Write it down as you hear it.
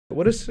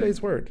What is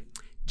today's word?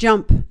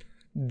 Jump.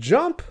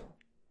 Jump.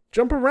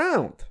 Jump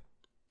around.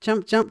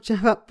 Jump, jump,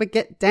 jump up, but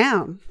get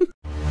down.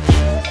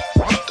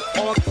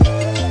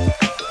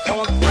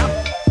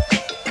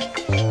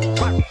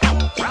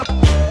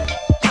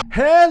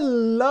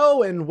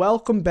 Hello and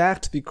welcome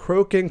back to the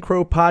Croak and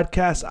Crow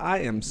podcast. I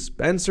am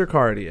Spencer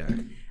Cardiac.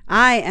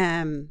 I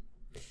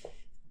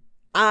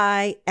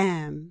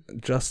am.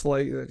 Just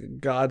like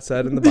God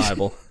said in the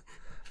Bible.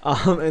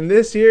 And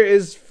this here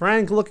is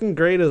Frank, looking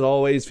great as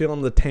always,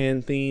 feeling the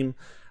tan theme.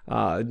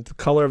 The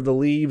color of the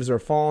leaves are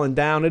falling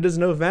down. It is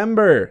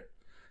November.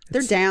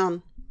 They're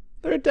down.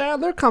 They're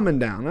down. They're coming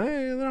down.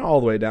 They're not all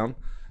the way down.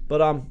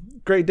 But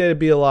great day to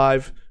be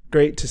alive.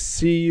 Great to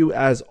see you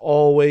as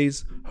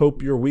always.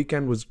 Hope your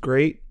weekend was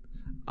great.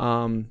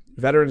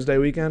 Veterans Day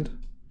weekend.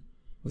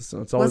 It's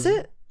always, Was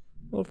it?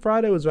 Well,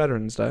 Friday was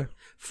Veterans Day.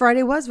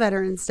 Friday was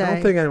Veterans Day. I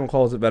don't think anyone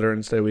calls it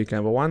Veterans Day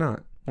weekend, but why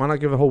not? Why not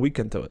give a whole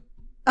weekend to it?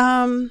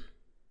 I'll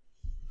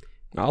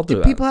do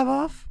that. People have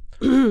off?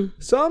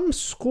 Some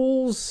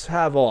schools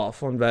have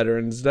off on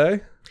Veterans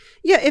Day.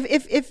 Yeah,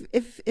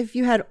 if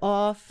you had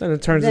off, Then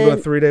it turns into a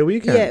 3-day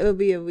weekend. Yeah, it would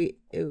be a week.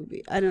 It would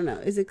be. I don't know.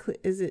 Is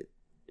it?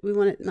 We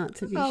want it not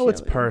to be. Oh,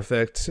 it's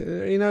perfect.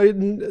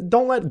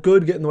 Don't let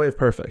good get in the way of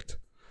perfect.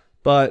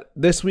 But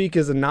this week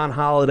is a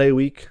non-holiday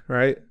week,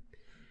 right?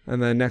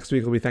 And then next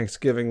week will be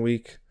Thanksgiving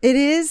week. It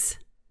is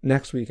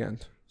next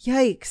weekend.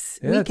 Yikes!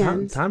 Yeah,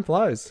 weekend. time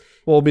flies.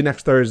 Well, it'll be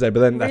next Thursday, but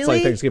then that's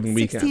like Thanksgiving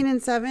weekend. 16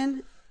 and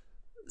 7,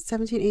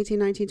 17, 18,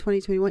 19,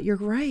 20, 21. You're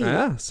right.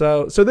 Yeah.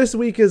 So this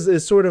week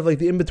is sort of like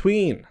the in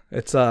between.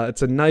 It's a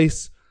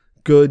nice,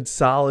 good,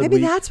 solid. Maybe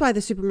week. that's why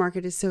the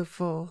supermarket is so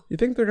full. You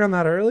think they're gone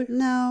that early?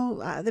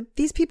 No,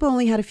 these people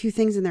only had a few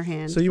things in their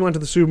hand. So you went to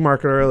the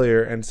supermarket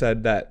earlier and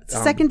said that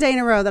second day in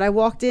a row that I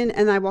walked in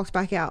and I walked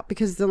back out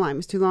because the line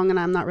was too long and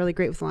I'm not really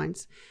great with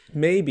lines.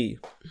 Maybe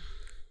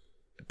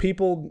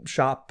people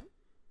shop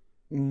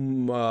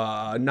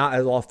not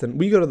as often.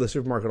 We go to the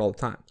supermarket all the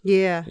time.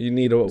 Yeah,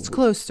 it's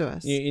close to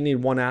us. You need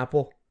one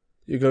apple.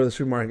 You go to the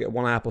supermarket, get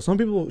one apple. Some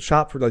people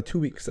shop for like 2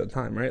 weeks at a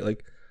time, right?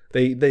 Like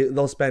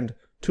they'll spend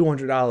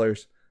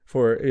 $200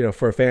 for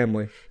a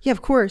family. Yeah,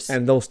 of course.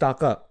 And they'll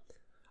stock up.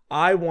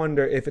 I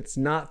wonder if it's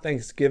not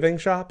Thanksgiving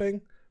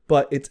shopping,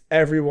 but it's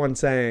everyone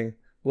saying,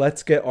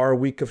 let's get our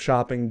week of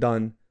shopping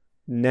done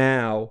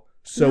now.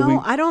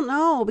 I don't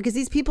know, because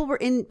these people were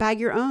in bag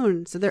your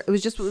own. So they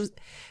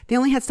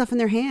only had stuff in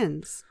their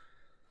hands.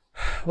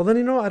 Well,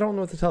 then, I don't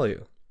know what to tell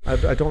you. I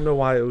don't know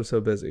why it was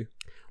so busy.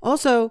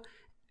 Also,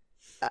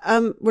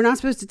 we're not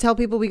supposed to tell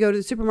people we go to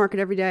the supermarket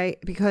every day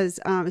because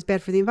it's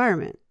bad for the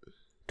environment.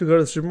 To go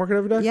to the supermarket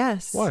every day?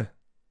 Yes. Why?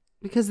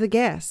 Because of the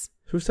gas.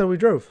 Who said we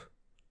drove?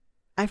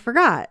 I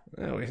forgot.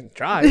 Yeah, we can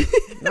drive.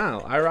 No,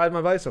 I ride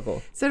my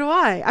bicycle. So do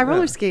I. I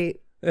roller skate.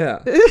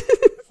 Yeah.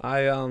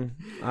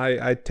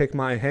 I take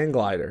my hang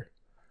glider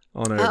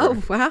on over.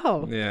 Oh,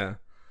 wow. Yeah.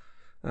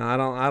 I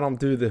don't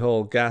do the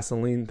whole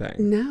gasoline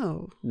thing.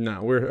 No,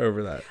 we're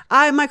over that.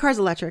 My car's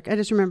electric. I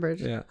just remembered.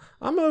 Yeah.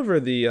 I'm over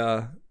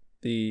the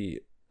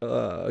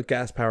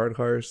gas powered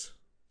cars.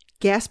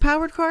 Gas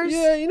powered cars?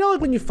 Yeah,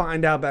 like when you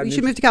find out about you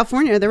should move to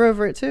California. They're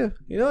over it too.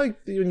 Like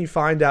when you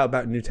find out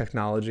about new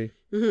technology,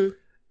 mm-hmm.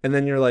 and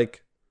then you're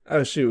like,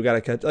 oh shoot, we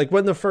gotta catch. Like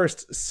when the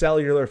first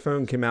cellular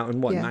phone came out in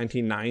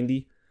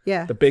 1990.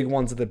 Yeah. The big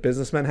ones that the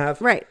businessmen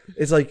have. Right.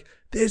 It's like,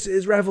 this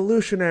is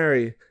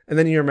revolutionary. And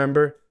then you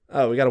remember,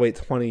 oh, we got to wait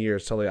 20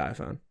 years till the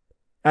iPhone.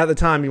 At the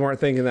time, you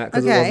weren't thinking that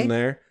because it wasn't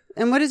there.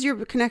 And what is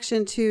your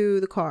connection to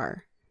the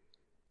car?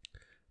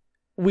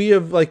 We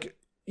have when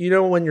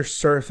you're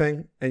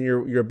surfing and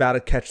you're about to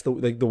catch the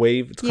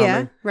wave, it's coming.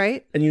 Yeah,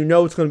 right. And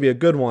it's going to be a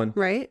good one.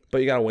 Right. But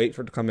you got to wait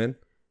for it to come in.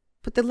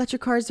 But the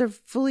electric cars are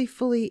fully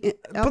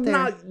out there.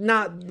 But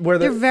not where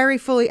they're very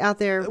fully out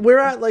there. We're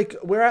at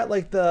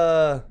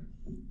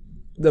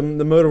the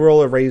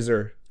Motorola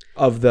Razr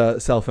of the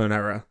cell phone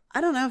era. I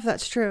don't know if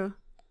that's true.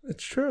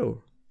 It's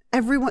true.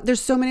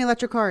 There's so many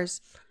electric cars.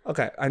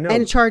 Okay, I know.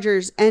 And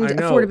chargers and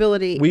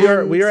affordability. We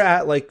are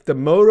at like the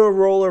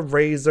Motorola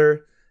Razr,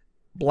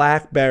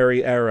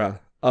 BlackBerry era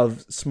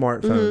of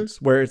smartphones,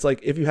 mm-hmm. where it's like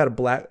if you had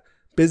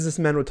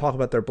businessmen would talk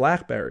about their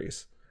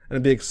Blackberries and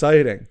it'd be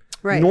exciting.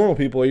 Right. Normal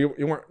people, you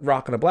weren't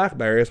rocking a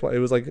BlackBerry. It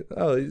was like,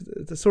 oh,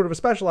 it's a sort of a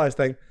specialized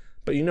thing.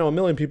 But a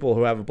million people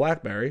who have a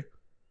BlackBerry.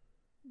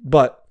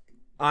 But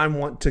I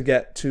want to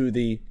get to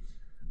the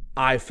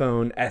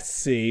iPhone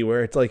SC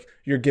where it's like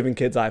you're giving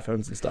kids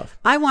iPhones and stuff.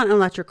 I want an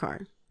electric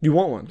car. You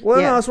want one? Well,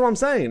 no, that's what I'm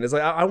saying. It's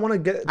like I want to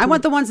get. I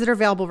want the ones that are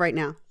available right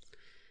now.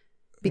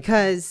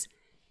 Because.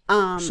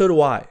 So do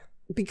I.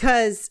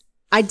 Because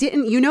I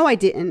didn't. I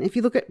didn't. If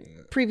you look at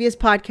previous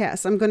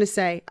podcasts, I'm going to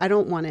say I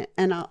don't want it,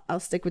 and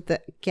I'll stick with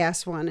the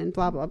gas one and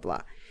blah blah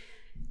blah.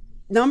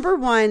 Number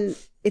one,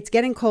 it's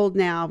getting cold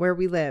now where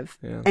we live,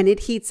 and it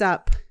heats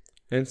up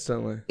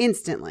instantly.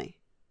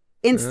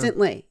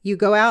 You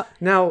go out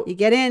now, you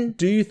get in.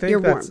 Do you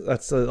think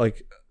that's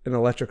like an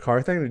electric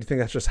car thing, or do you think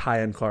that's just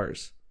high end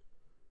cars?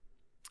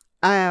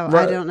 I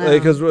don't know,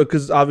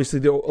 because obviously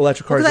the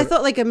electric cars. Because I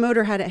thought like a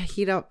motor had to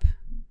heat up.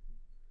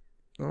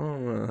 I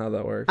don't know how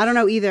that works. I don't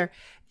know either.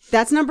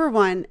 That's number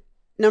one.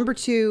 Number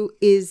two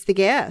is the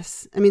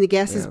gas. I mean, the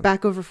gas is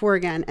back over 4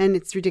 again, and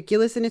it's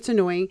ridiculous and it's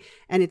annoying,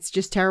 and it's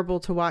just terrible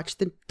to watch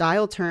the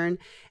dial turn,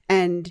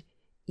 and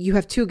you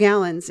have 2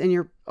 gallons and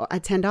you're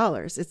at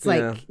 $10. It's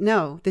like,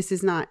 no, this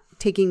is not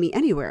taking me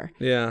anywhere.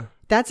 Yeah.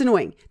 That's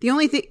annoying. The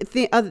only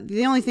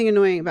thing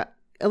annoying about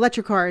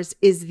electric cars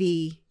is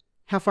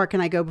how far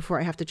can I go before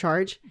I have to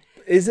charge?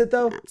 Is it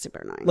though? That's super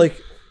annoying. Like,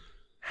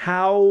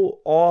 how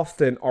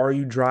often are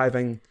you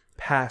driving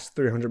past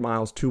 300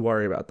 miles to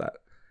worry about that?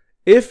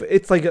 If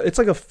it's like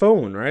a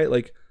phone, right?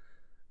 Like,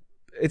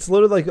 it's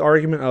literally like the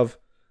argument of,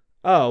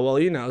 oh,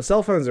 well,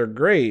 cell phones are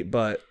great,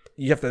 but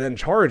you have to then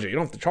charge it. You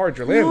don't have to charge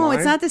your landline. No,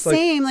 it's not the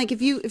same. Like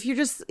if you're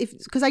just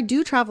because I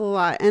do travel a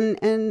lot,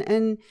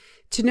 and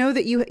to know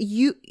that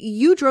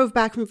you drove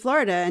back from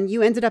Florida and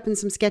you ended up in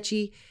some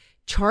sketchy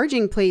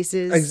charging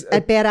places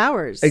at bad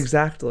hours.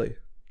 Exactly.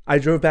 I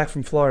drove back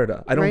from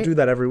Florida. I don't do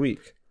that every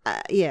week.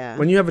 Yeah.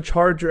 When you have a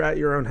charger at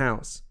your own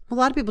house. A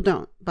lot of people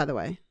don't, by the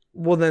way.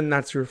 Well, then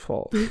that's your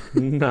fault.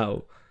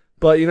 No.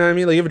 But you know what I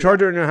mean? Like, you have a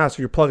charger in your house,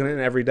 you're plugging it in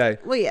every day.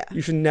 Well, yeah.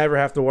 You should never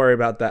have to worry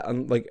about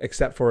that, like,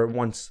 except for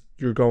once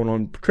you're going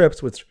on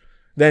trips, which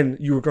then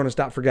you were going to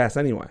stop for gas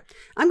anyway.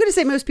 I'm going to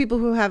say most people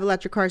who have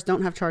electric cars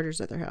don't have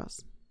chargers at their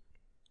house.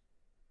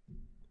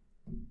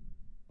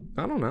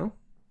 I don't know.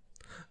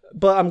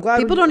 But I'm glad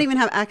people don't even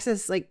have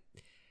access, like,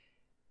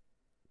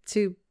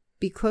 to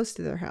be close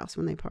to their house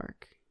when they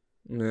park.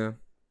 Yeah,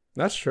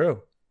 that's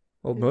true.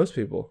 Well, most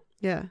people.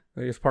 Yeah.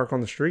 They just park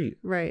on the street.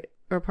 Right.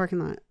 Or a parking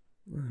lot.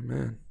 Oh,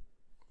 man.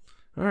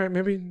 All right,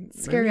 maybe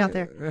it's scary out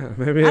there. Yeah,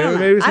 maybe I don't know.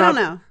 Maybe it's I not,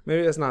 don't know.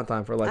 Maybe it's not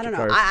time for electric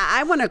cars.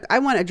 I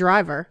want a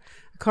driver,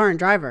 a car and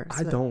driver. So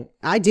I don't.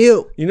 I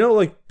do.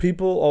 Like,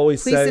 people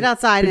always Please say, sit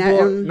outside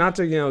not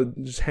to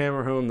just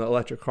hammer home the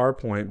electric car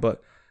point,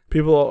 but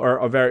people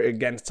are very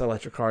against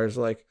electric cars.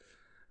 Like,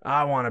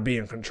 I want to be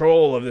in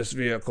control of this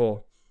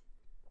vehicle.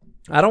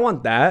 I don't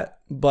want that,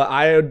 but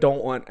I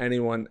don't want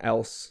anyone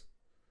else.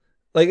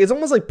 Like, it's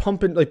almost like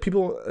pumping. Like,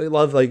 people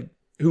love, like,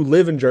 who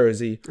live in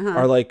Jersey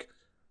are like,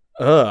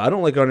 I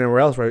don't like going anywhere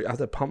else where I have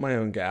to pump my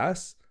own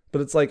gas.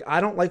 But it's like,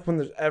 I don't like when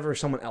there's ever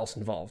someone else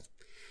involved.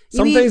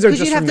 Some things are just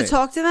because you'd have to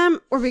talk to them,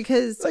 or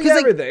because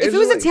everything. If it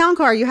was a town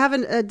car, you have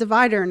a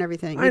divider and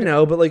everything. I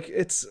know, but like,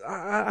 it's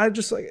I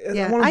just like,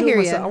 I hear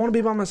you. I want to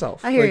be by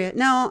myself. I hear you.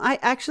 No, I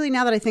actually,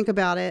 now that I think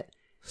about it,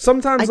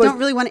 sometimes I don't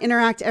really want to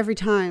interact every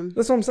time.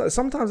 That's what I'm saying.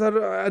 Sometimes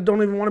I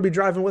don't even want to be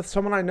driving with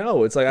someone I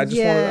know. It's like, I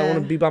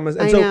want to be by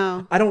myself. And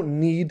know. I don't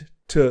need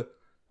to.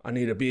 I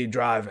need to be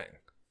driving.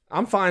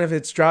 I'm fine if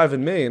it's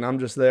driving me and I'm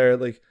just there,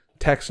 like,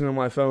 texting on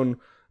my phone,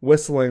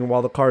 whistling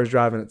while the car is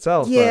driving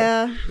itself.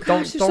 Yeah.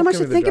 Gosh, there's so much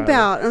to think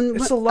about.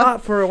 It's a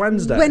lot for a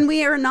Wednesday. When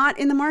we are not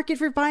in the market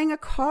for buying a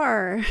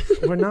car.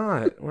 We're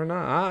not.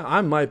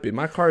 I might be.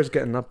 My car is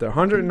getting up there.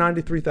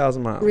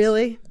 193,000 miles.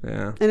 Really?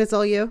 Yeah. And it's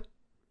all you?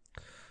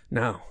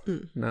 No.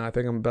 No, I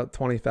think I'm about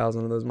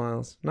 20,000 of those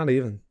miles. Not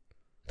even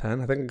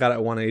 10. I think I got it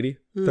at 180.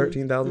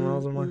 13,000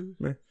 miles on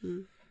me.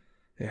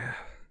 Yeah.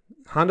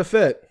 Honda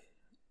Fit.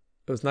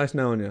 It was nice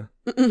knowing you.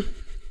 I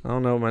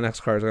don't know what my next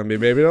car is going to be.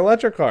 Maybe an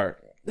electric car.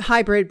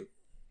 Hybrid.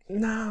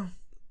 No.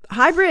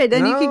 Hybrid.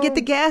 And you can get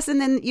the gas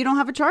and then you don't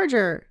have a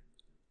charger.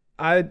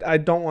 I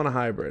don't want a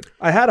hybrid.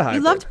 I had a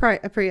hybrid. You loved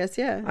a Prius,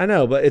 yeah. I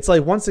know, but it's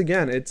like, once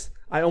again,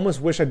 I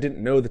almost wish I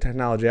didn't know the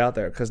technology out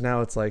there, because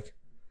now it's like.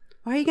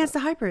 Why are you against the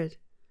hybrid?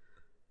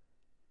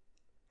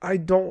 I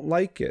don't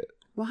like it.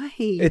 Why?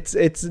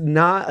 It's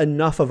not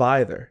enough of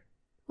either.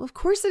 Well, of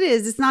course it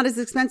is. It's not as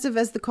expensive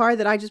as the car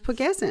that I just put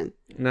gas in.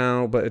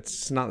 No, but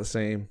it's not the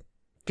same.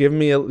 Give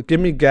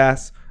me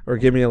gas or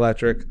give me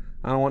electric.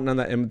 I don't want none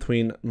of that in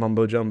between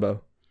mumbo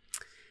jumbo.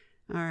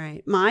 All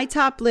right. My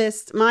top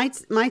list, my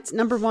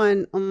number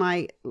one on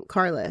my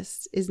car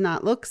list is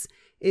not looks,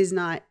 is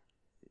not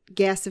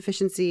gas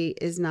efficiency,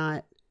 is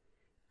not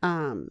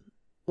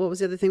what was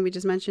the other thing we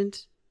just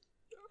mentioned?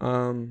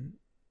 I don't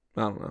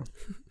know.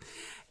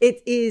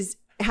 It is,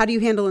 how do you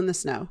handle in the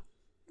snow?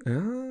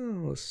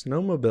 Oh,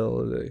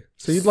 snowmobility.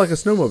 So you'd like a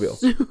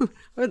snowmobile?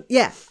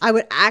 Yeah, I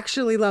would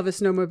actually love a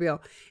snowmobile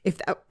if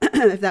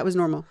that was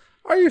normal.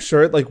 Are you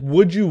sure? Like,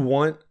 would you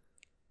want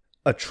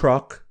a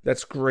truck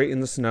that's great in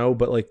the snow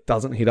but like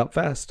doesn't heat up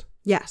fast?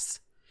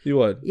 Yes. You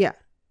would? Yeah.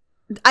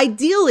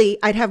 Ideally,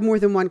 I'd have more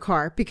than one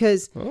car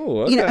because okay.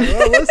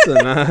 Well,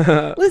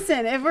 listen.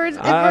 Listen, if we're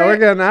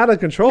getting out of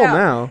control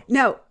now.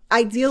 No,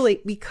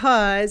 ideally,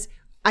 because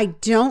I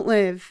don't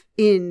live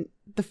in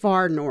the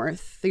far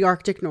north, the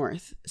Arctic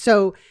North.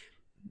 So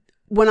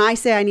when I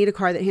say I need a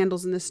car that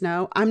handles in the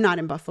snow, I'm not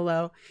in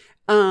Buffalo.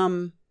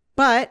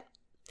 But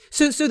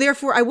so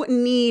therefore I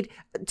wouldn't need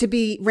to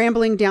be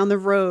rambling down the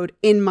road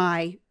in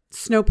my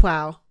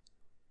snowplow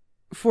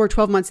for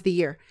 12 months of the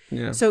year.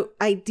 Yeah. So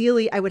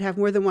ideally I would have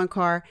more than one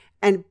car,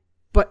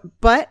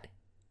 but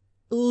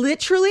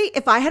literally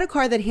if I had a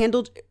car that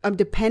handled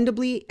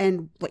dependably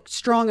and like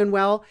strong and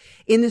well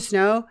in the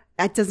snow,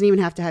 that doesn't even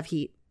have to have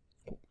heat.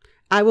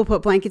 I will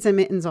put blankets and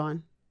mittens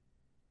on.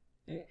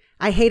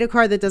 I hate a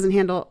car that doesn't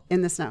handle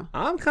in the snow.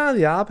 I'm kind of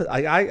the opposite.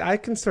 I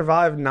can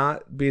survive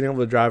not being able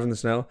to drive in the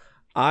snow.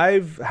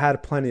 I've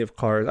had plenty of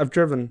cars. I've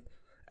driven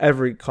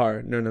every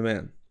car known to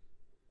man.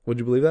 Would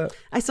you believe that?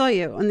 I saw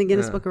you on the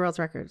Guinness Book of World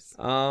Records.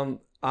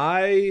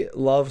 I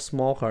love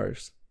small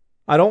cars.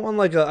 I don't want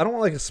like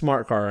a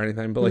smart car or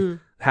anything, but like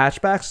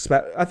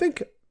hatchbacks. I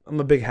think I'm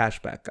a big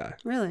hatchback guy.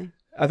 Really?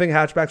 I think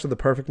hatchbacks are the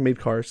perfect made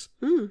cars.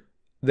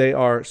 They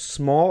are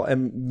small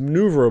and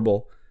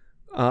maneuverable.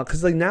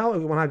 Because like now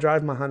when I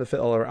drive my Honda Fit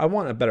all over, I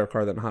want a better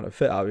car than a Honda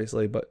Fit,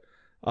 obviously. But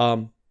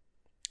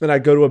then I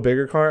go to a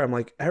bigger car. I'm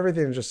like,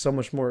 everything is just so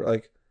much more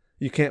like,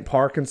 you can't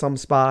park in some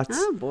spots.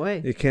 Oh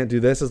boy. You can't do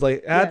this. It's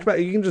like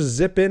hatchback. You can just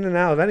zip in and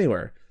out of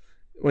anywhere.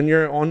 When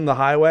you're on the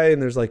highway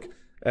and there's like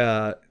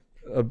a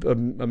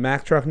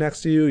Mack truck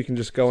next to you, you can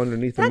just go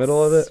underneath the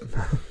middle of it.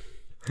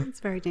 It's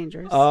very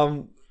dangerous.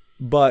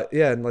 But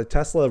yeah, and like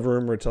Tesla have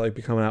rumored to like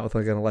be coming out with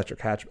like an electric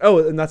hatchback. Oh,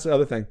 and that's the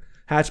other thing.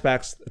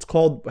 Hatchbacks. It's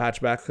called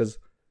hatchback because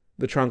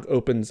the trunk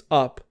opens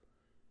up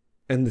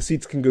and the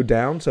seats can go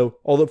down. So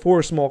although for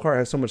a small car it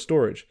has so much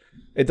storage,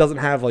 it doesn't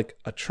have like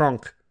a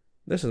trunk.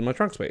 This is my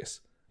trunk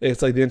space.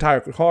 It's like the entire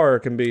car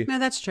can be. No,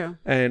 that's true.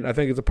 And I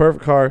think it's a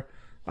perfect car.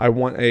 I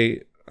want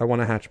a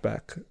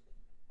hatchback.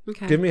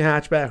 Okay. Give me a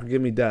hatchback or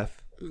give me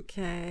death.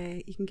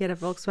 Okay. You can get a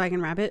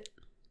Volkswagen Rabbit.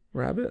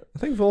 Rabbit? I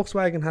think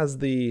Volkswagen has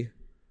the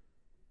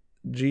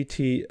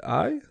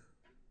GTI.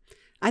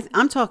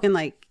 I'm talking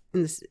like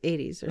in the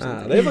 80s or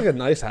something. They have like a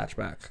nice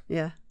hatchback.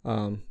 Yeah.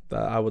 That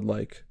I would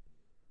like.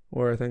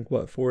 Or I think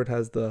Ford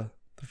has the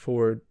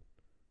Ford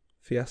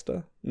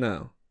Fiesta?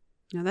 No,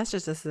 that's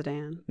just a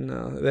sedan.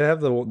 No, they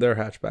have their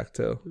hatchback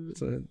too.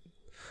 So,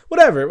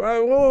 whatever.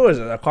 What was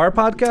it? A car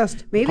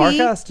podcast? Maybe.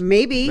 Carcast?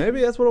 Maybe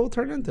that's what it will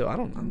turn into. I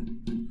don't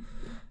know.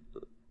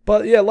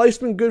 But yeah, life's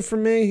been good for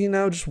me.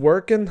 Just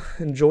working,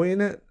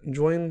 enjoying it,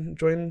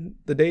 enjoying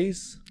the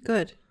days.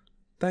 Good.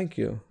 Thank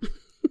you.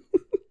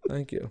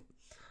 Thank you.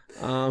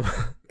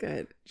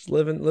 Good. Just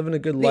living a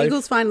good the life.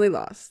 Eagles finally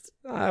lost.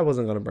 I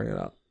wasn't gonna bring it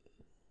up.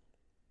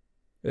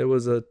 It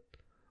was a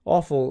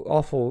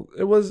awful.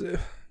 It was. It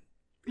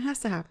has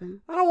to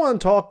happen. I don't want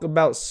to talk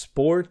about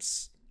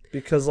sports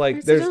because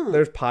like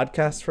there's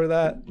podcasts for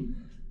that.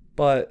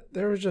 But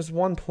there was just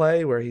one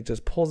play where he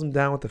just pulls him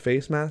down with the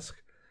face mask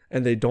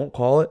and they don't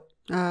call it.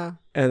 And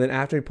then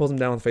after he pulls him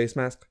down with the face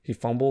mask, he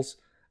fumbles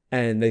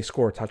and they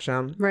score a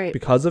touchdown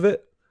because of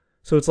it.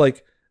 So it's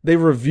like they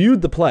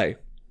reviewed the play.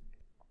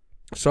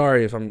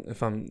 Sorry if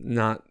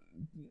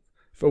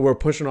we're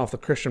pushing off the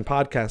Christian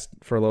podcast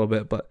for a little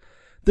bit, but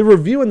they're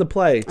reviewing the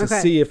play to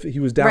see if he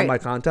was down by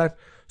contact.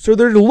 So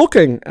they're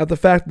looking at the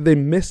fact that they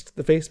missed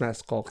the face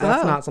mask call.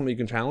 That's not something you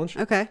can challenge.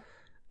 Okay.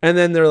 And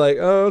then they're like,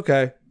 oh,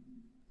 okay.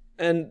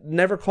 And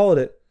never called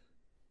it.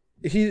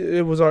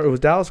 It was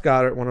Dallas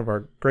Goedert, one of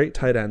our great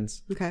tight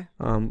ends. Okay.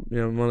 One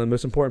of the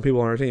most important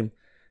people on our team.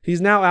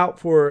 He's now out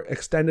for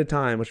extended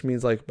time, which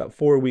means like about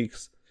 4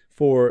 weeks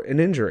for an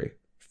injury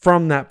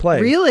from that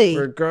play. Really?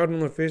 Where guarding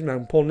the face mask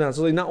and pulled him down.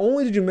 So like, not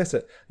only did you miss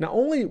it, not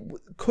only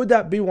could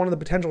that be one of the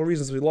potential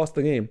reasons we lost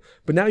the game,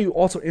 but now you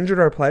also injured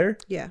our player.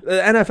 Yeah. The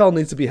NFL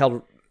needs to be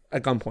held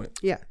at gunpoint.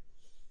 Yeah.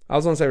 I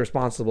was going to say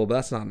responsible, but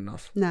that's not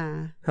enough.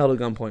 Nah. Held at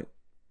gunpoint.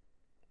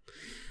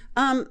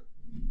 An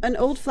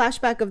old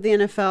flashback of the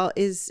NFL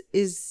is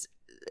it's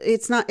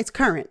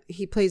current.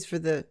 He plays for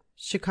the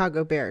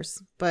Chicago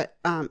Bears, but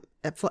a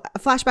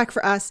flashback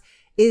for us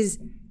is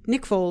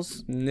Nick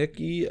Foles. Nick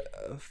Foles.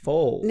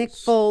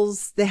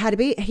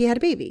 He had a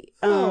baby.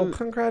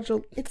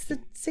 Congratulations. It's the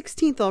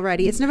 16th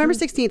already. It's November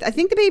 16th. I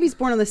think the baby's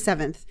born on the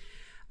 7th.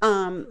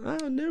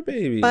 New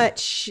baby.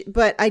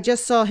 But I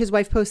just saw his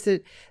wife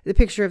posted the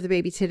picture of the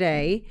baby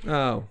today.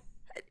 Oh.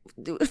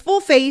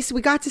 Full face.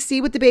 We got to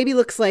see what the baby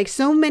looks like.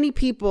 So many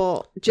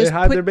people just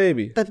hide put their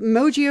baby. The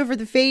emoji over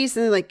the face,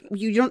 and they're like,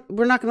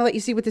 we're not going to let you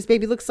see what this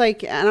baby looks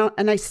like.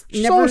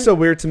 It's always so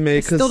weird to me.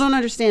 I still don't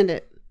understand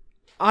it.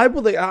 I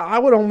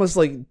would almost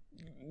like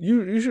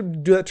you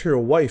should do that to your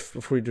wife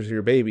before you do it to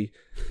your baby.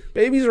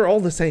 Babies are all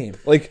the same.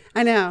 Like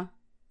I know.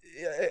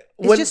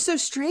 It's just so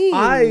strange.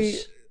 I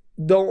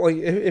don't like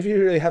if you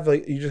really have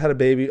like you just had a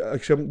baby.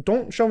 Like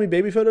don't show me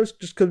baby photos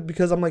just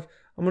because I'm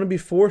gonna be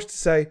forced to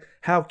say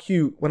how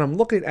cute when I'm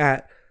looking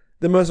at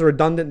the most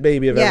redundant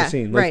baby I've ever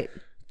seen. Like,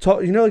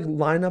 like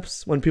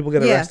lineups when people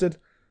get arrested.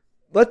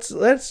 Let's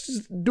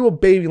just do a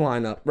baby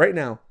lineup right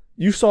now.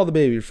 You saw the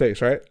baby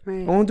face, right? I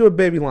want to do a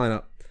baby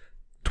lineup.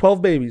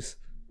 12 babies.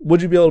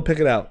 Would you be able to pick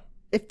it out?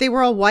 If they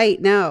were all white,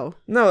 no.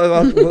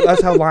 No,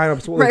 that's how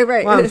lineups work.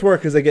 Lineups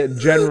work because they get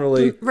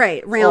generally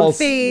round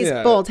face,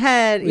 bald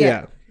head.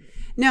 Yeah.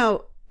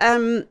 No,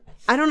 I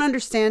don't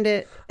understand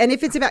it. And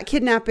if it's about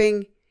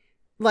kidnapping,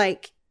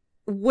 like,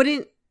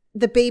 wouldn't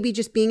the baby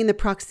just being in the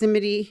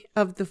proximity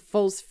of the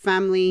Foles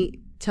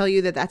family tell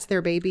you that that's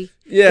their baby?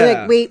 Yeah.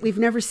 They're like, wait, we've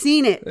never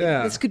seen it.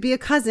 Yeah. This could be a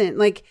cousin.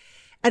 Like,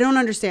 I don't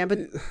understand, but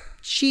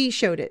she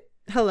showed it.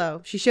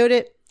 Hello. She showed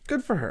it.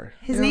 Good for her.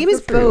 His name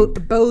is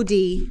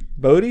Bodie.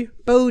 Bodie?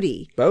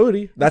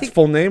 Bodie. That's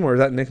full name or is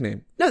that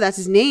nickname? No, that's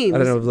his name. I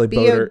don't know if it's like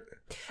Bodert.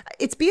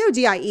 It's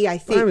Bodie, I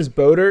think. My name is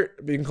Bodert,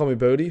 but you can call me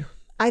Bodie.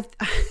 I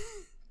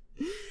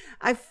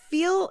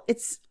feel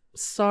it's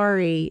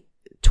sorry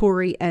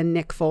Tory and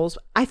Nick Foles.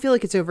 I feel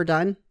like it's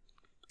overdone.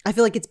 I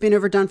feel like it's been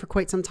overdone for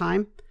quite some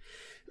time.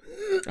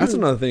 That's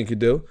another thing you could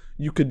do.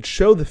 You could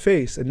show the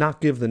face and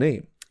not give the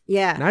name.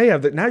 Yeah. Now you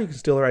have now you can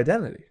steal their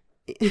identity.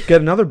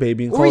 Get another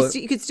baby and call it.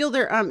 You could steal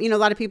their. A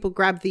lot of people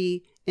grab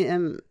the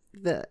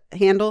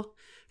handle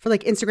for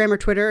like Instagram or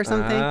Twitter or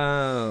something.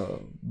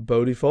 Oh,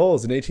 Bodie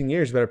Foles in 18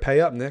 years. You better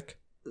pay up, Nick.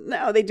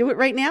 No, they do it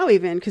right now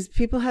even because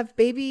people have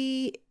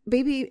baby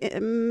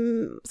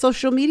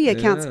social media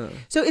accounts. Yeah.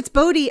 So it's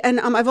Bodie, and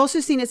I've also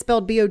seen it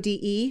spelled Bode.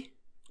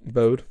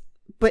 Bode.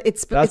 But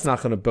that's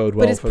not going to bode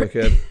well for the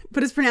kid.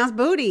 But it's pronounced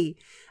Bodie.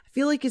 I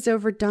feel like it's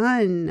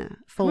overdone.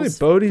 How many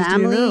Bodies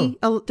family. do you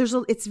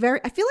know? It's very.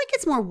 I feel like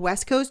it's more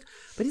West Coast,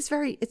 but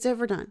it's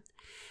overdone.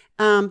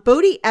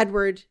 Bodie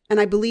Edward, and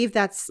I believe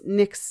that's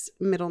Nick's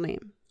middle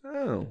name.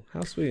 Oh,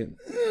 how sweet!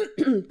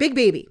 Big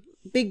baby,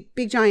 big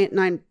giant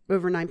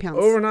over 9 pounds.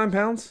 Over 9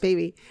 pounds,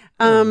 baby.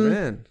 Oh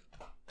man.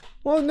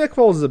 Well, Nick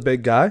Foles is a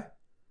big guy.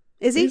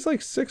 Is he? He's like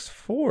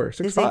 6'4",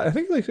 6'5". I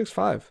think he's like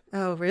 6'5".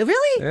 Oh,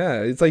 really?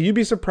 Yeah, it's like you'd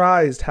be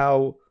surprised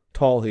how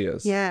tall he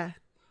is. Yeah.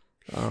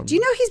 Do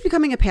you know he's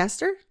becoming a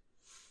pastor?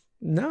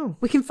 No.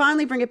 We can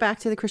finally bring it back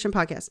to the Christian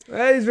podcast.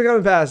 Hey, he's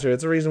becoming a pastor.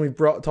 It's the reason we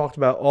talked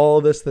about all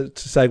of this to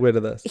segue to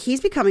this. He's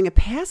becoming a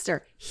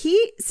pastor.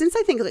 Since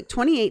I think like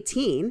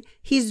 2018,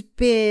 he's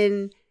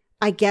been,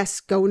 I guess,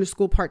 going to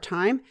school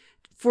part-time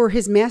for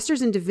his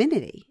master's in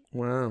divinity.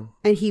 Wow.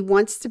 And he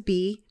wants to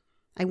be,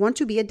 I want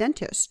to be a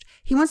dentist.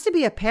 He wants to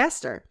be a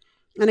pastor.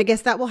 And I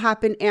guess that will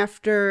happen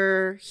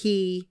after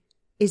he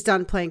is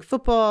done playing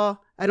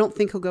football. I don't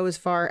think he'll go as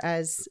far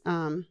as,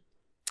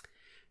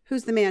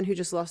 who's the man who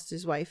just lost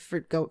his wife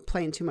for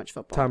playing too much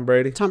football? Tom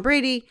Brady. Tom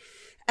Brady.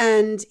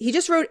 And he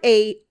just wrote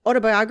a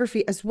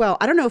autobiography as well.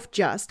 I don't know if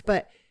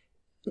but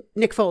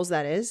Nick Foles,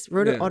 that is,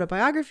 wrote an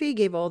autobiography,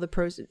 gave all the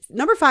proceeds.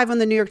 Number 5 on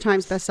the New York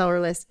Times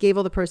bestseller list, gave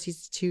all the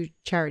proceeds to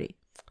charity.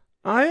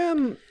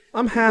 I'm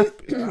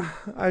happy.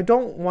 I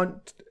don't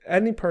want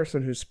any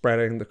person who's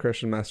spreading the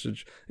Christian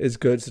message is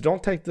good. So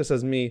don't take this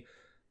as me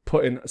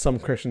putting some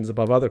Christians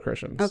above other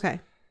Christians. Okay.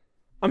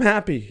 I'm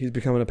happy he's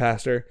becoming a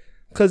pastor.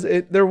 Because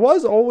there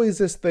was always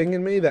this thing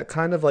in me that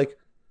kind of like,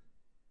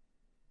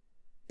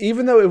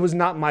 even though it was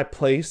not my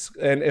place,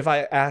 and if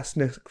I asked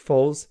Nick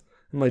Foles,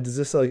 I'm like, does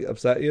this like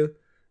upset you?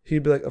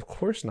 He'd be like, of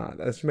course not.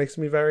 That makes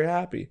me very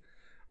happy.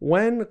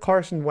 When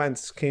Carson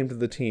Wentz came to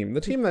the team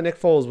that Nick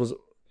Foles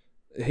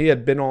he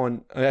had been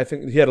on, I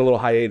think he had a little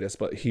hiatus,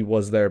 but he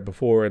was there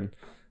before, and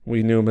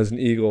we knew him as an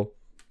Eagle.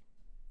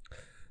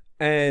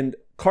 And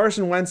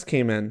Carson Wentz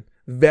came in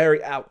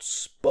very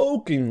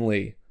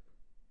outspokenly.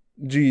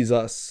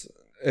 Jesus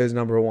is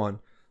number one,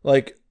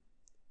 like,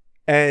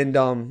 and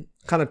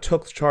kind of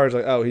took the charge,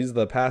 like, oh, he's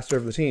the pastor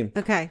of the team.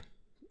 Okay.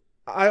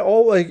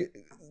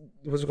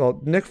 What's it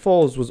called? Nick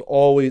Foles was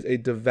always a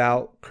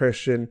devout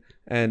Christian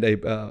and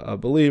a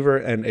believer,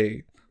 and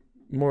a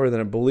more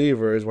than a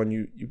believer is when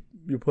you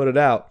put it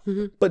out,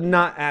 but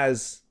not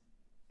as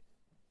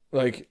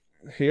like,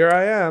 here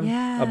I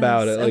am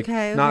about it, like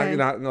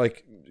not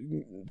like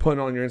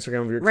putting on your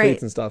Instagram of your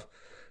tweets and stuff.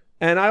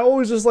 And I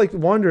always just like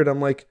wondered,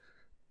 I'm like,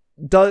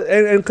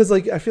 and because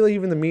like I feel like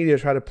even the media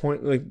try to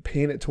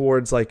paint it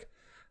towards like,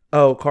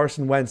 oh,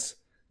 Carson Wentz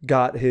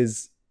got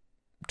his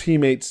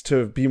teammates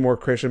to be more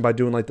Christian by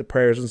doing like the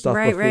prayers and stuff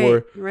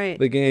before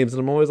the games,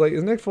 and I'm always like,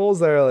 is Nick Foles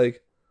there?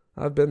 Like,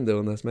 I've been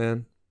doing this,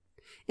 man.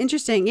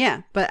 Interesting,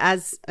 yeah. But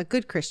as a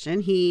good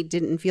Christian, he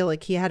didn't feel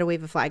like he had to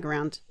wave a flag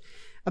around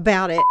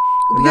about it.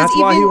 And that's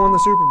why he won the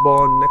Super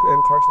Bowl,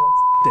 and Carson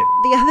Wentz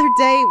didn't. The other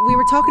day we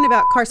were talking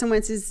about Carson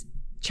Wentz's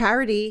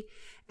charity.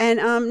 And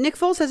Nick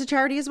Foles has a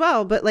charity as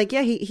well. But like,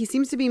 yeah, he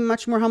seems to be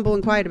much more humble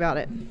and quiet about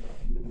it.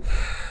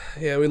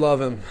 Yeah, we love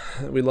him.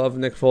 We love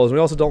Nick Foles. We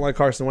also don't like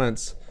Carson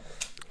Wentz.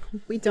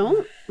 We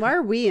don't? Why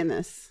are we in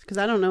this? Because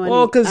I don't know any.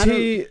 Well, because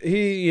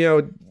he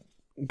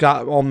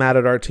got all mad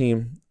at our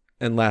team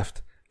and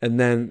left. And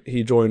then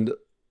he joined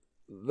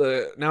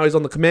now he's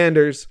on the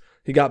Commanders.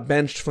 He got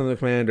benched from the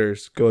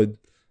Commanders. Good.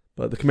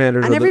 But the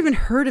Commanders. I never even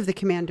heard of the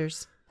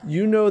Commanders.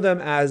 You know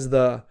them as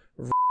the...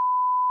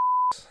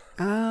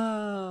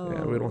 Oh.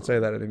 Yeah, we don't say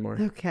that anymore.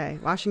 Okay.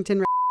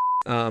 Washington.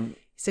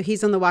 So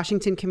he's on the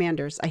Washington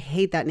Commanders. I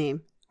hate that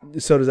name.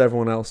 So does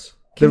everyone else.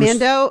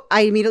 Commando,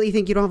 I immediately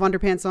think you don't have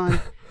underpants on.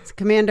 It's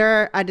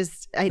Commander. I don't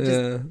like.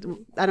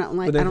 The I don't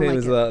nickname like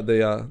is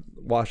the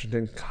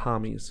Washington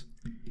Commies.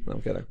 No,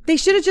 I'm kidding. They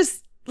should have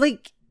just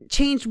like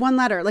changed one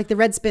letter, like the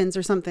Redskins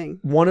or something.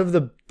 One of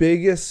the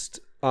biggest.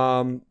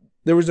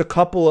 There was a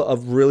couple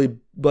of really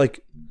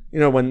like,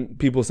 when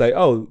people say,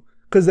 oh,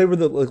 because they were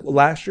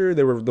last year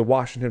they were the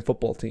Washington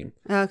football team.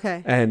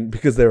 Okay. And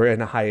because they were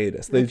in a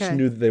hiatus, they just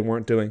knew that they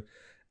weren't doing,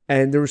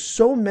 and there were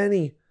so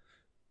many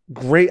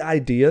great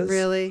ideas.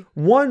 Really?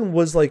 One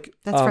was like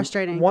that's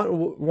frustrating.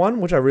 One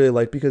which I really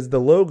liked, because the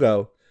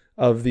logo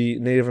of the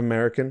Native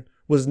American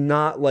was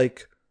not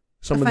like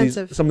some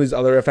offensive. of these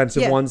other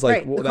offensive ones,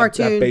 like the that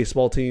cartoon,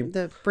 baseball team,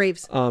 the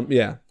Braves.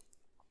 Yeah.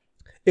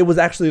 It was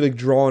actually like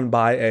drawn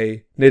by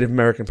a Native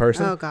American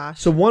person. Oh gosh.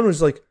 So one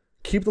was like,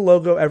 keep the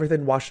logo,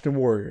 everything Washington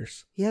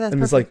Warriors. Yeah, that's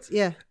and perfect. It's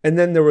like, and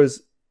then there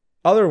was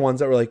other ones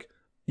that were like,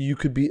 you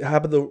could be, how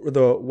about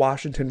the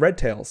Washington Red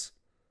Tails?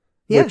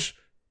 Yeah. Which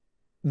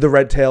the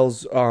Red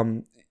Tails,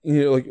 like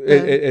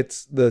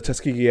it's the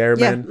Tuskegee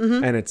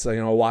Airmen, and it's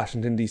a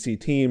Washington D.C.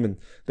 team, and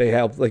they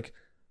have like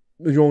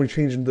you're only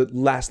changing the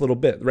last little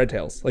bit, the Red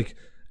Tails, like,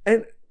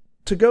 and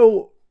to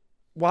go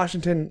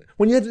Washington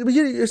when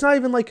it's not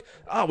even like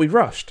we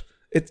rushed.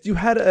 You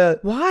had a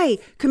why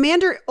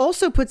commander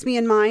also puts me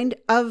in mind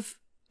of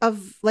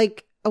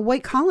like a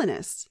white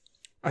colonist.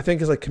 I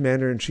think it's like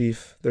commander in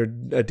chief. They're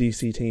a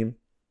D.C. team.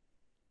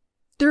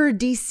 They're a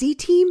D.C.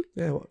 team?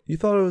 Yeah, you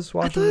thought it was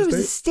Washington State? I thought it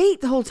was a state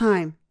the whole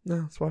time.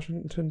 No, it's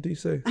Washington,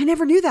 D.C. I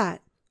never knew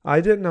that.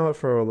 I didn't know it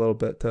for a little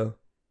bit, too.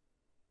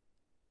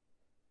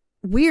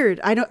 Weird.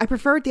 I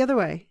prefer it the other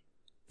way.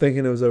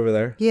 Thinking it was over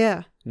there?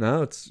 Yeah.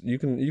 No, you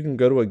can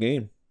go to a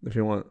game if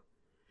you want.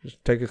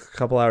 Just take a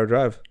couple-hour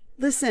drive.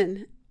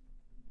 Listen,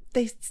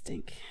 they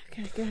stink.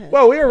 Okay, go ahead.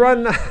 Well, we are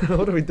running.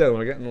 What are we doing?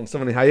 We're getting on so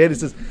many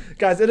hiatuses.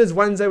 Guys, it is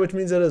Wednesday, which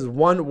means it is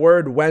One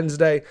Word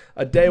Wednesday,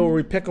 a day where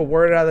we pick a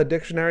word out of the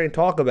dictionary and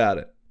talk about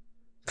it.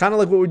 Kind of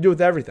like what we do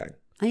with everything.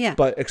 Yeah.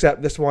 But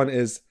except this one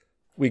is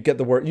we get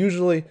the word.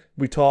 Usually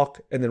we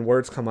talk and then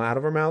words come out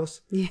of our mouths.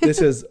 Yeah. This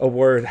is a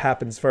word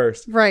happens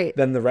first. Right.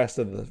 Then the rest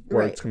of the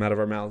words come out of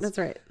our mouths. That's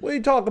right.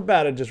 We talk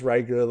about it just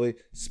regularly.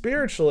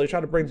 Spiritually, try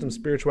to bring some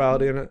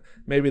spirituality in it.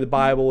 Maybe the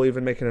Bible will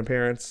even make an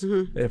appearance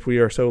if we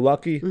are so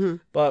lucky.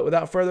 But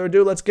without further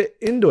ado, let's get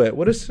into it.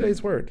 What is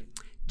today's word?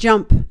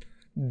 Jump.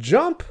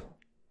 Jump.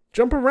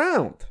 Jump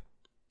around.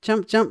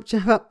 Jump, jump,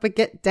 jump up, but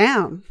get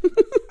down.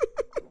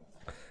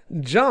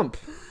 Jump.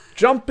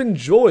 Jump in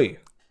joy.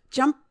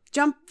 Jump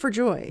for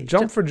joy.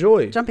 Jump for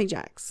joy. Jumping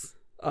jacks.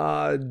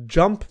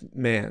 Jump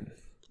man.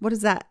 What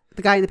is that?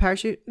 The guy in the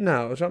parachute?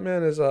 No, jump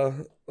man is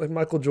like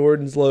Michael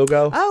Jordan's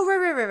logo. Oh,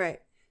 right.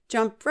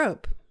 Jump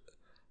rope.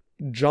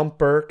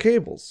 Jumper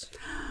cables.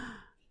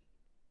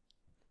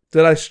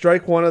 Did I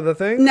strike one of the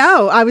things?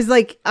 No, I was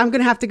like, I'm going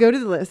to have to go to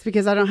the list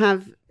because I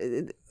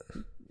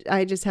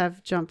just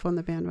have jump on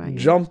the bandwagon.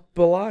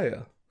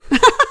 Jambalaya.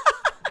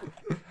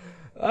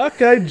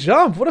 Okay,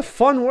 jump. What a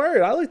fun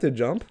word. I like to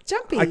jump.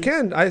 Jumpy. I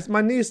can.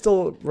 My knee's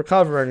still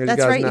recovering. As That's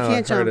you guys right. know. You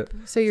can't jump. It.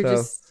 So you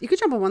could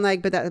jump on one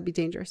leg, but that would be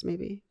dangerous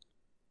maybe.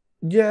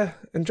 Yeah.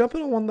 And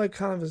jumping on one leg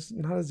kind of is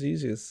not as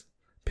easy as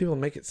people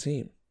make it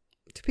seem.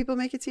 Do people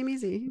make it seem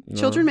easy? No.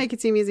 Children make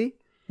it seem easy.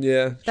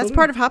 Yeah. That's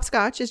part of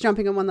hopscotch is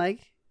jumping on one leg.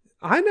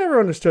 I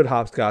never understood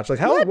hopscotch. Like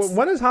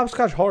when is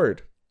hopscotch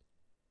hard?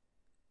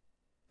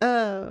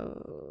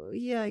 Oh,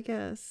 yeah, I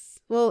guess.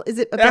 Well, is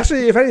it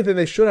actually? If anything,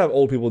 they should have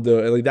old people do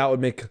it. Like that would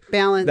make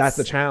balance. That's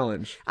the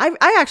challenge. I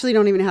actually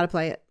don't even know how to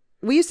play it.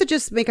 We used to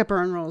just make up our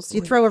own rules.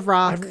 You throw a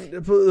rock,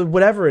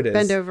 whatever it is,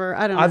 bend over.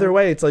 I don't know. Either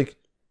way, it's like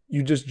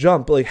you just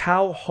jump. Like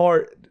how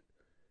hard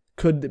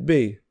could it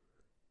be?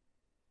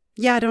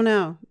 Yeah, I don't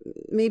know.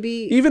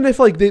 Maybe even if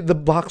like the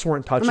blocks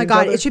weren't touching. Oh my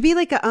god, each other, it should be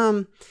like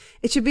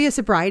it should be a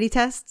sobriety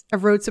test, a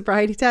road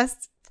sobriety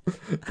test.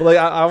 But like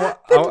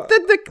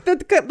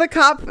the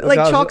cop like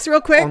chalks real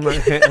quick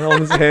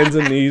on his hands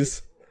and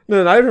knees.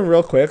 No, not even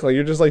real quick. Like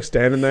you're just like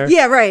standing there.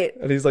 Yeah, right.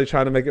 And he's like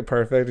trying to make it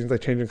perfect. He's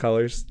like changing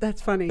colors.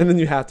 That's funny. And then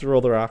you have to roll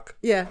the rock.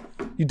 Yeah.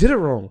 You did it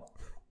wrong.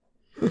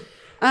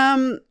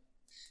 I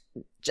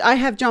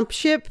have jump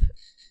ship,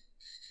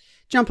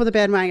 jump on the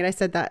bandwagon. I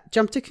said that.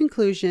 Jump to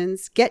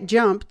conclusions. Get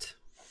jumped.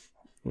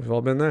 We've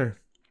all been there.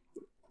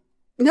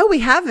 No, we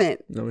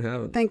haven't. No, we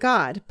haven't. Thank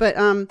God. But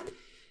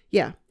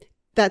yeah.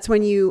 That's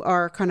when you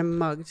are kind of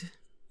mugged.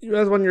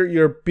 That's when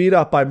you're beat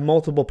up by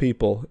multiple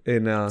people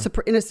in a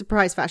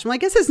surprise fashion. Well, I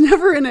guess it's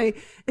never in a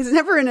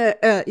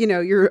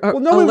you're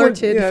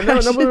alerted.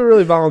 Nobody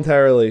really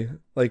voluntarily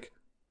like.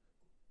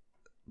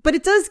 But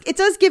it does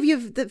give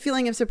you the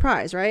feeling of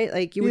surprise, right?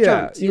 Like you were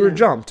jumped. You were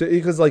jumped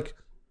because like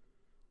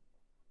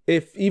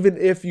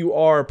if you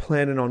are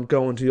planning on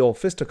going to the old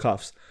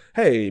fisticuffs,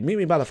 hey, meet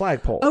me by the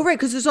flagpole. Oh, right,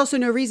 because there's also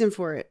no reason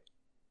for it.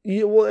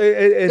 Yeah, well,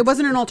 it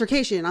wasn't an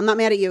altercation. I'm not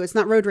mad at you. It's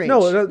not road rage.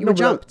 No, you were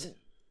jumped.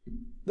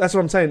 That's what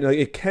I'm saying. Like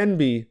it can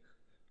be,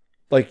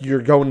 like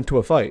you're going into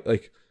a fight.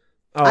 Like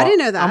I didn't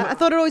know that. I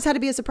thought it always had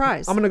to be a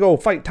surprise. I'm gonna go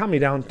fight Tommy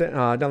down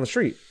the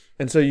street,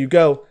 and so you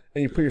go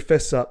and you put your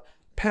fists up,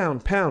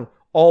 pound, pound.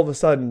 All of a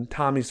sudden,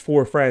 Tommy's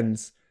 4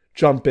 friends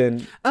jump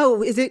in.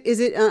 Oh, is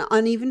it an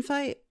uneven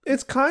fight?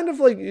 It's kind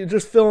of like you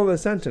just fill in the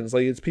sentence.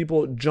 Like it's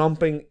people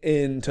jumping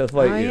in to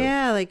fight you. Oh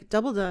yeah, like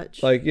double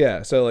dutch. Like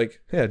yeah, so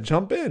like yeah,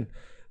 jump in.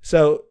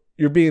 So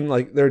you're being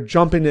like they're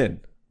jumping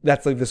in.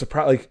 That's like the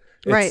surprise. Like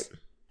right.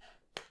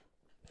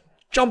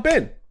 Jump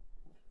in.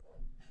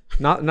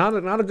 Not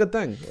a good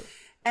thing.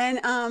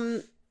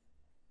 And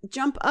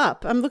jump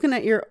up. I'm looking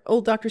at your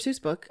old Dr.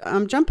 Seuss book.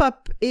 Jump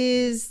up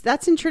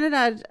that's in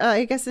Trinidad.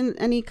 I guess in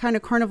any kind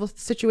of carnival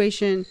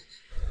situation.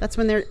 That's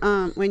when they're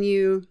when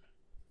you're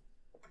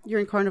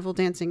in carnival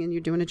dancing and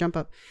you're doing a jump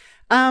up.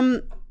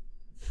 Act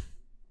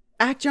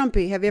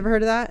jumpy. Have you ever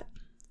heard of that?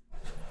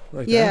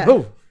 Like yeah. That?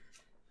 Oh.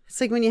 It's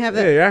like when you have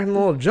that. Yeah, you're acting a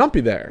little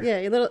jumpy there. Yeah,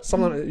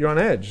 you're on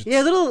edge.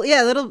 Yeah, a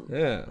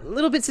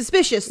little bit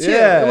suspicious too.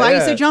 Yeah, Why are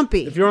you so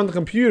jumpy? If you're on the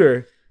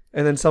computer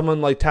and then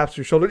someone like taps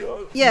your shoulder,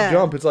 yeah,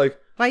 jump. It's like,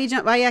 Why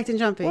you acting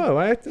jumpy? Whoa,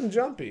 I acting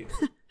jumpy.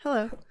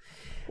 Hello.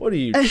 What are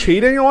you,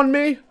 cheating on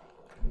me?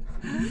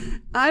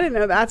 I didn't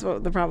know that's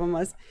what the problem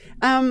was.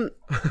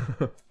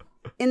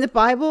 In the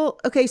Bible,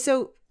 okay,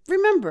 so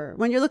remember,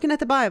 when you're looking at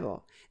the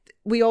Bible,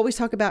 we always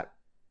talk about,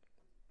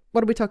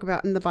 what do we talk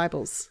about in the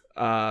Bibles?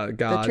 God.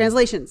 The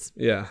translations.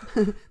 Yeah.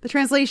 The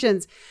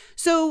translations.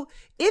 So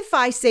if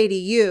I say to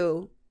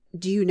you,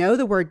 do you know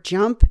the word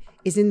jump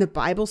is in the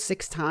Bible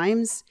 6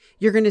 times?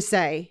 You're going to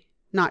say,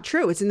 not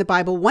true. It's in the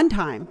Bible 1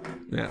 time.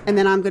 Yeah. And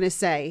then I'm going to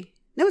say,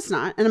 no, it's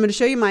not. And I'm going to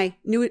show you my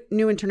new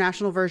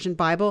International Version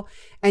Bible.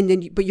 And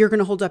then, but you're going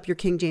to hold up your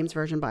King James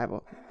Version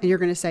Bible. And you're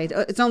going to say,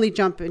 it's only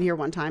jump in here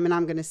 1 time. And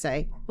I'm going to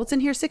say, well, it's in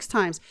here 6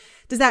 times.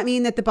 Does that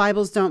mean that the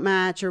Bibles don't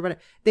match or what?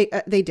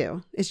 They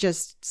do. It's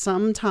just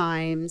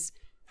sometimes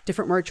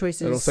different word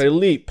choices. It'll say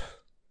leap.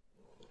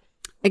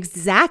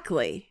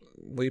 Exactly.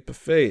 Leap of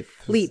faith.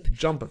 Leap.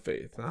 Jump of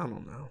faith. I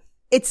don't know.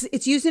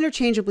 It's used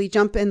interchangeably,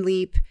 jump and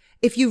leap.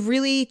 If you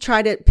really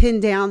try to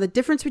pin down the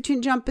difference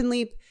between jump and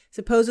leap,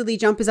 supposedly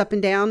jump is up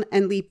and down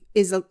and leap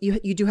is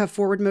you do have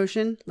forward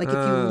motion. Like if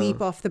you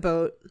leap off the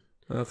boat.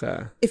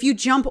 Okay. If you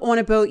jump on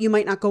a boat, you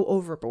might not go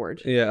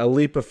overboard. Yeah, a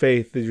leap of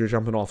faith is you're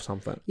jumping off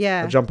something.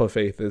 Yeah. A jump of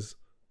faith is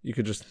you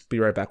could just be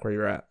right back where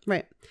you're at.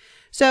 Right.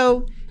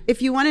 So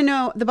if you want to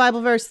know the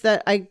Bible verse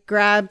that I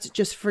grabbed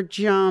just for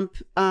jump,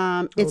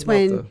 it's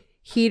when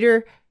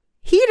Heater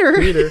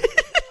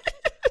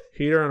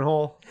and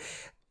Hole.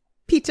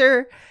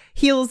 Peter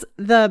heals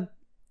the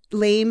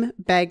lame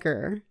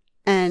beggar.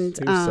 And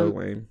he was so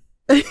lame.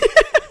 Why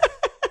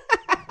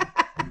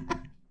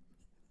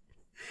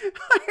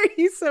are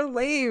you so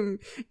lame?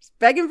 He's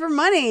begging for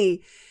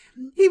money.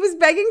 He was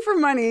begging for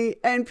money,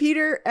 and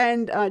Peter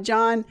and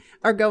John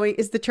are going,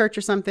 is the church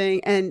or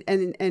something,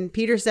 and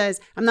Peter says,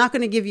 I'm not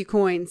going to give you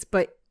coins,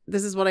 but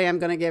this is what I am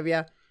going to give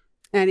you.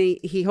 And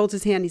he holds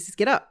his hand. He says,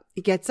 get up.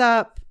 He gets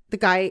up. The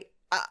guy,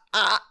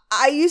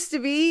 I used to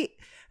be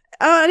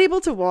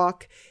unable to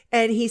walk,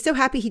 and he's so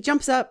happy. He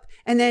jumps up,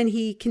 and then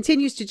he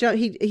continues to jump.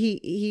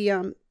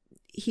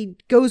 He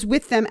goes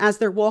with them as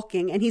they're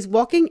walking, and he's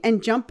walking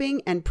and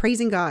jumping and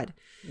praising God.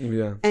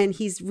 Yeah. And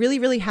he's really,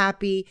 really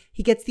happy.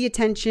 He gets the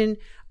attention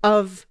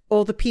of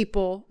all the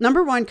people.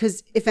 Number 1,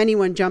 because if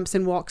anyone jumps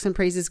and walks and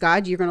praises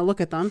God, you're going to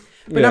look at them.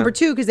 But number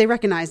 2, because they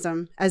recognize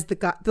him as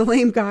the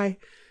lame guy,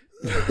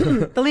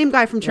 the lame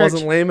guy from church.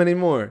 Wasn't lame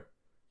anymore.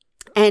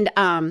 And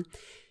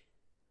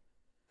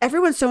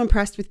everyone's so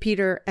impressed with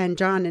Peter and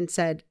John and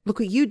said, look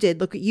what you did,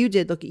 look what you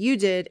did, look what you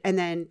did. And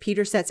then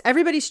Peter sets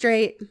everybody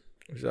straight.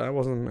 That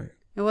wasn't me.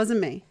 It wasn't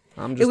me.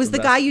 It was the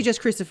guy you just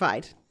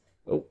crucified.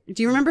 Oh.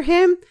 Do you remember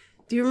him?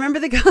 Do you remember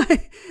the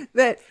guy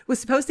that was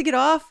supposed to get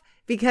off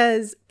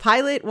because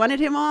Pilate wanted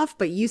him off,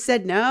 but you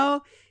said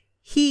no?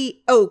 So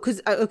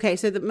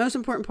the most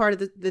important part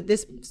of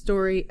this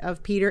story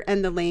of Peter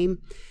and the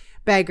lame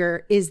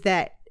beggar is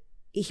that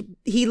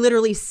he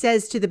literally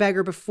says to the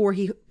beggar before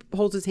he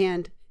holds his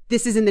hand,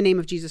 this is in the name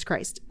of Jesus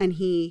Christ. And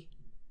he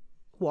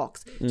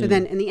walks. So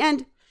then in the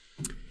end,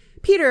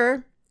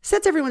 Peter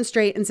sets everyone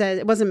straight and says,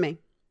 it wasn't me.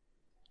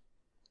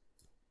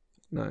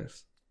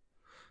 Nice.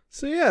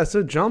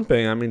 So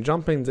jumping. I mean,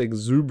 jumping's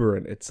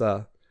exuberant. It's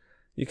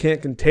you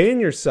can't contain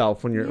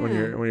yourself when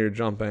you're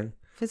jumping.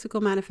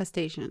 Physical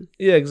manifestation.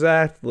 Yeah,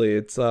 exactly.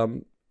 It's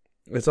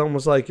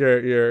almost like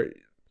you're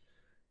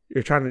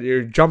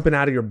jumping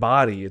out of your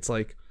body. It's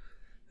like,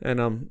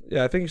 and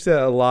I think you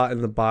said a lot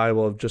in the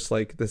Bible of just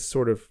like this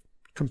sort of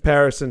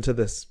comparison to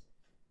this,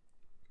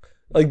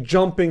 like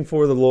jumping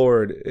for the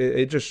Lord.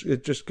 It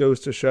just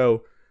goes to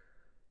show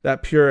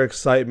that pure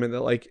excitement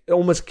that like it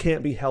almost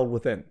can't be held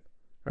within.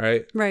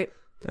 Right.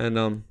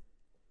 And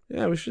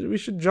we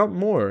should jump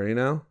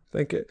more,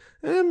 think it.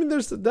 And I mean,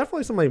 there's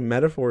definitely some like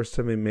metaphors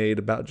to be made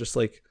about just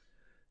like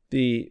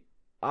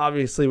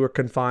obviously we're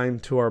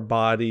confined to our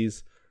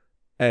bodies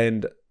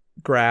and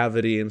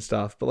gravity and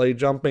stuff, but like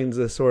jumping's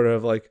this sort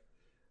of like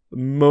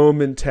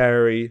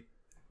momentary,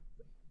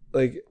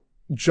 like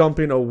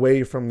jumping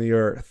away from the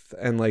earth,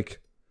 and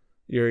like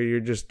you're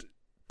just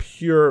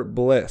pure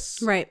bliss.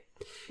 Right.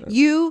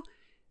 You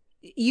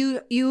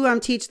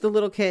teach the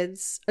little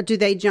kids. Do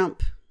they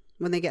jump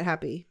when they get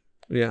happy?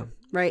 Yeah.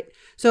 Right.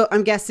 So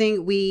I'm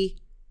guessing we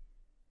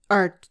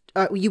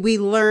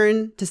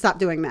learn to stop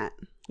doing that.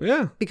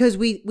 Yeah. Because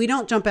we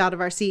don't jump out of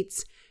our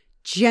seats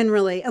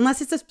generally, unless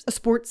it's a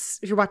sports.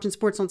 If you're watching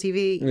sports on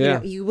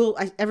TV, you will.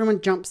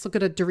 Everyone jumps. Look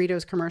at a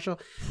Doritos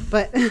commercial.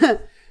 But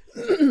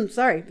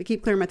sorry, I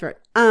keep clearing my throat.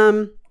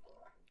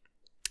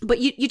 But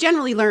you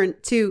generally learn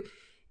to,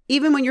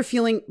 even when you're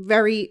feeling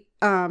very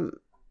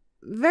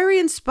very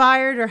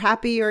inspired or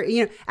happy, or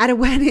at a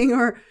wedding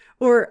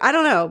or I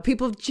don't know,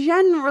 people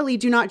generally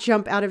do not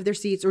jump out of their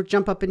seats or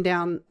jump up and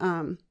down.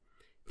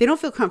 They don't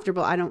feel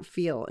comfortable. I don't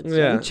feel.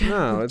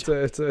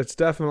 It's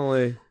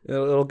definitely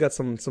it'll get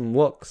some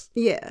looks.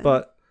 Yeah.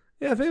 But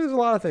yeah, I think there's a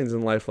lot of things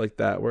in life like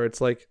that where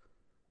it's like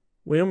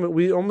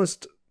we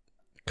almost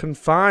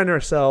confine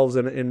ourselves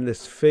in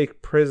this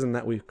fake prison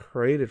that we've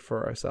created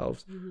for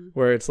ourselves,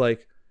 where it's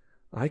like,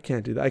 I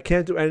can't do that. I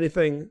can't do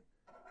anything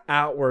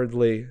outward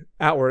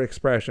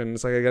expression.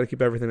 It's like I got to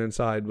keep everything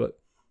inside, but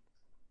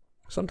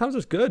sometimes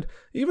it's good,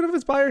 even if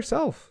it's by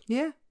yourself.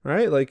 Yeah.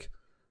 Right? Like,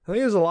 I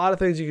think there's a lot of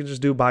things you can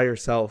just do by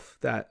yourself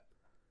that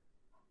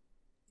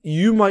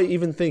you might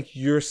even think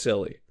you're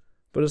silly,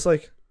 but it's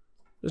like,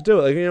 just do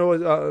it. Like, you know,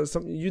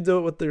 you do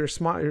it with your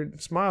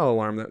smile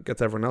alarm that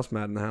gets everyone else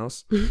mad in the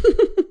house.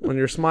 When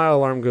your smile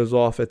alarm goes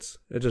off, it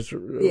just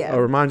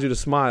reminds you to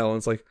smile. And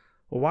it's like,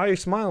 well, why are you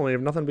smiling when you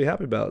have nothing to be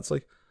happy about? It's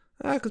like,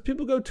 because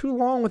people go too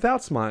long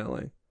without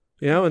smiling.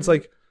 You know, it's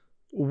like,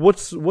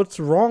 what's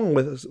wrong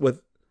with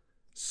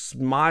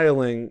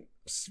smiling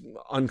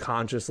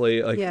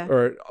unconsciously, like,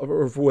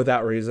 or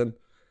without reason,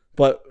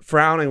 but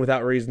frowning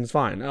without reason is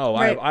fine. Oh,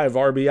 right. I have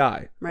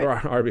RBI, or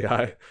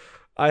RBI.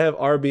 I have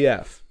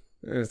RBF.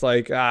 And it's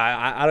like,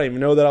 I don't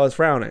even know that I was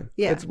frowning.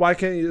 Yeah. It's why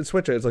can't you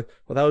switch it? It's like,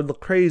 well, that would look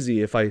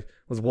crazy if I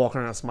was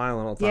walking around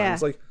smiling all the time. Yeah.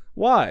 It's like,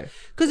 why?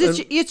 Because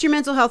it's your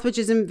mental health, which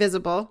is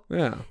invisible.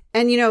 Yeah.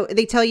 And you know,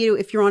 they tell you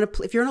if you're on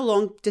a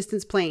long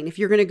distance plane, if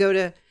you're going to go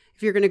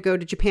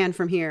to Japan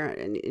from here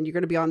and you're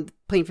going to be on the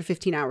plane for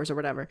 15 hours or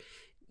whatever,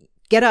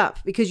 get up,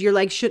 because your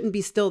legs shouldn't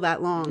be still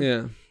that long.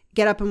 Yeah.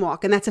 Get up and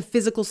walk. And that's a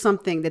physical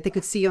something that they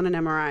could see on an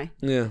MRI.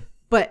 Yeah.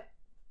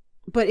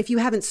 But if you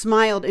haven't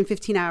smiled in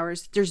 15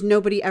 hours, there's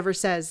nobody ever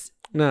says,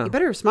 no, you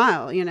better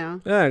smile, you know?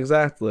 Yeah,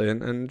 exactly.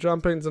 And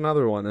jumping's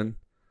another one. And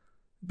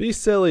be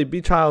silly,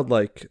 be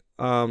childlike.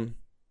 Yeah,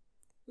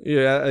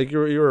 like you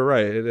were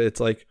right. It's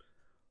like,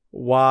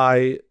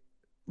 why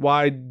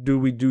do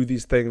we do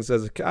these things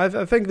as a kid?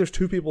 I think there's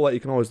two people that you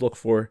can always look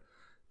for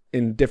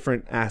in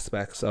different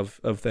aspects of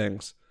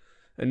things.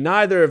 And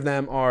neither of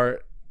them are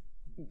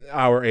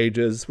our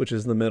ages, which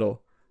is the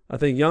middle. I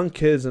think young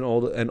kids and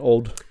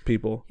old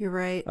people. You're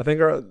right. I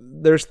think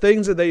there's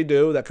things that they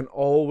do that can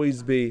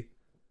always be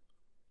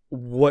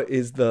what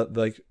is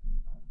there's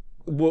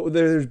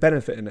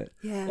benefit in it.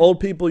 Yeah.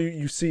 Old people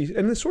you see,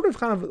 and it's sort of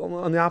kind of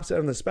on the opposite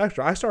end of the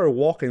spectrum. I started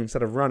walking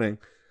instead of running,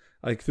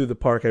 like through the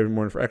park every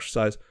morning for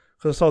exercise,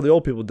 because I saw the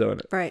old people doing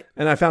it. Right.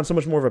 And I found so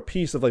much more of a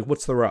piece of like,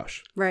 what's the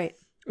rush? Right.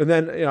 And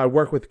then, you know, I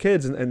work with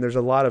kids, and there's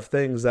a lot of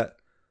things that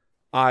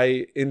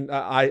I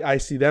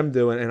see them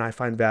doing, and I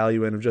find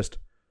value in, of just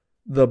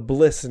the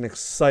bliss and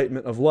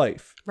excitement of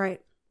life. Right.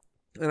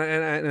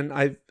 And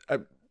I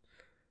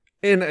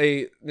in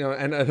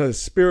a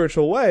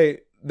spiritual way,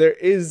 there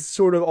is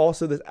sort of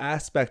also this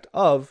aspect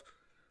of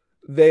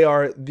they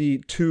are the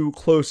two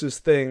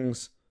closest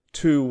things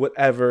to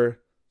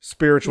whatever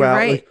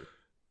spirituality, like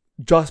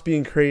just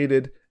being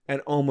created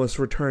and almost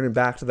returning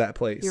back to that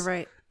place. You're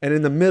right. And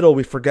in the middle,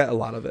 we forget a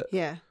lot of it.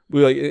 Yeah.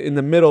 We like in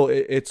the middle,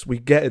 we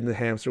get in the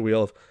hamster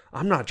wheel of,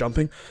 I'm not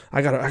jumping.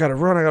 I gotta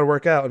run. I gotta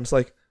work out. And it's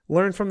like,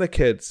 learn from the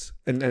kids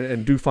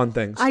and do fun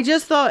things. I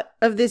just thought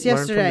of this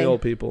yesterday. Learn from the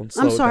old people. And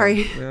I'm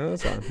sorry. Yeah,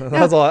 that's fine.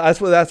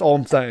 That's all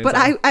I'm saying. But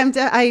I'm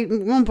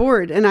on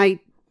board, and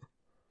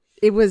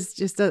it was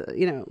just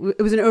it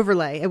was an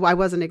overlay. I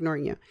wasn't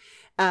ignoring you.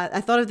 I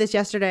thought of this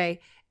yesterday,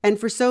 and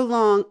for so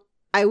long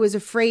I was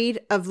afraid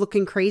of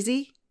looking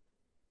crazy.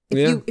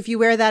 If you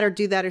wear that or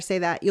do that or say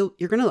that, you're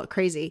gonna look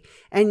crazy.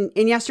 And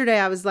yesterday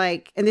I was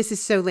like, and this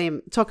is so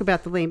lame. Talk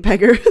about the lame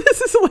beggar.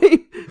 This is a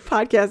lame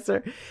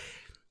podcaster.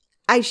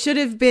 I should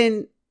have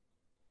been.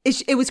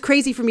 It was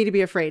crazy for me to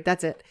be afraid.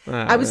 That's it.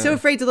 I was so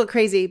afraid to look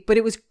crazy, but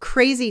it was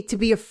crazy to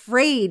be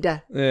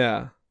afraid.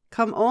 Yeah.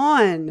 Come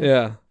on.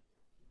 Yeah.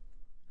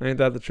 Ain't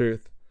that the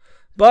truth?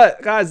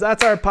 But guys,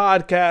 that's our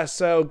podcast.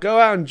 So go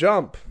out and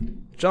jump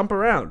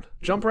around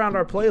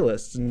our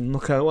playlists and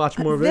watch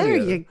more videos. There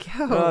you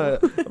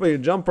go. You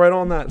jump right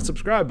on that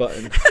subscribe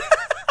button.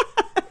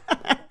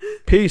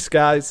 Peace,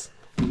 guys.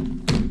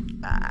 I'm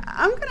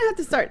gonna have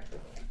to start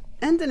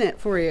ending it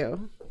for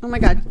you. Oh my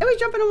God! I was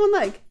jumping on one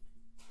leg.